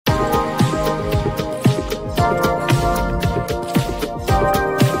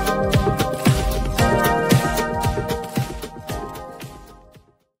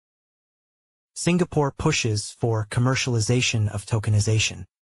Singapore pushes for commercialization of tokenization.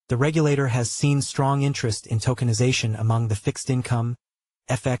 The regulator has seen strong interest in tokenization among the fixed income,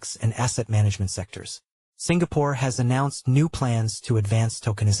 FX, and asset management sectors. Singapore has announced new plans to advance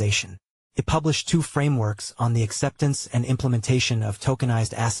tokenization. It published 2 frameworks on the acceptance and implementation of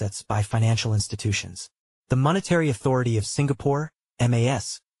tokenized assets by financial institutions. The Monetary Authority of Singapore,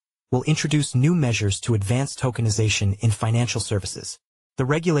 MAS, will introduce new measures to advance tokenization in financial services. The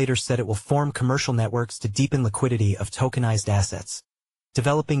regulator said it will form commercial networks to deepen liquidity of tokenized assets,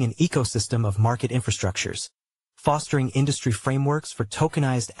 developing an ecosystem of market infrastructures, fostering industry frameworks for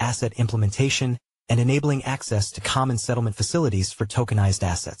tokenized asset implementation, and enabling access to common settlement facilities for tokenized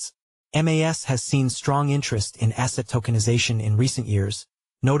assets. MAS has seen strong interest in asset tokenization in recent years,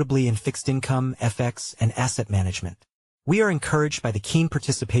 notably in fixed income, FX, and asset management. We are encouraged by the keen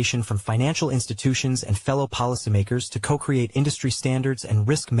participation from financial institutions and fellow policymakers to co-create industry standards and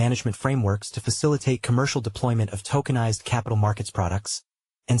risk management frameworks to facilitate commercial deployment of tokenized capital markets products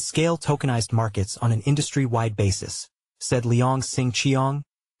and scale tokenized markets on an industry-wide basis, said Leong Sing Chiong,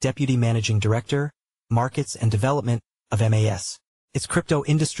 Deputy Managing Director, Markets and Development of MAS. Its crypto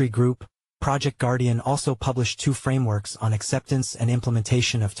industry group, Project Guardian, also published 2 frameworks on acceptance and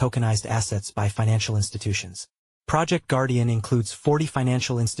implementation of tokenized assets by financial institutions. Project Guardian includes 40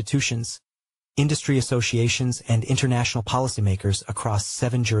 financial institutions, industry associations, and international policymakers across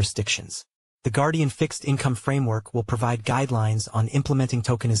 7 jurisdictions. The Guardian Fixed Income Framework will provide guidelines on implementing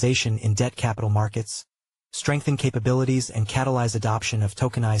tokenization in debt capital markets, strengthen capabilities, and catalyze adoption of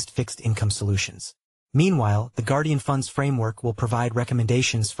tokenized fixed income solutions. Meanwhile, the Guardian Funds Framework will provide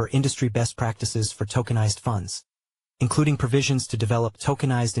recommendations for industry best practices for tokenized funds, including provisions to develop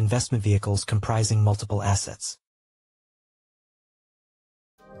tokenized investment vehicles comprising multiple assets.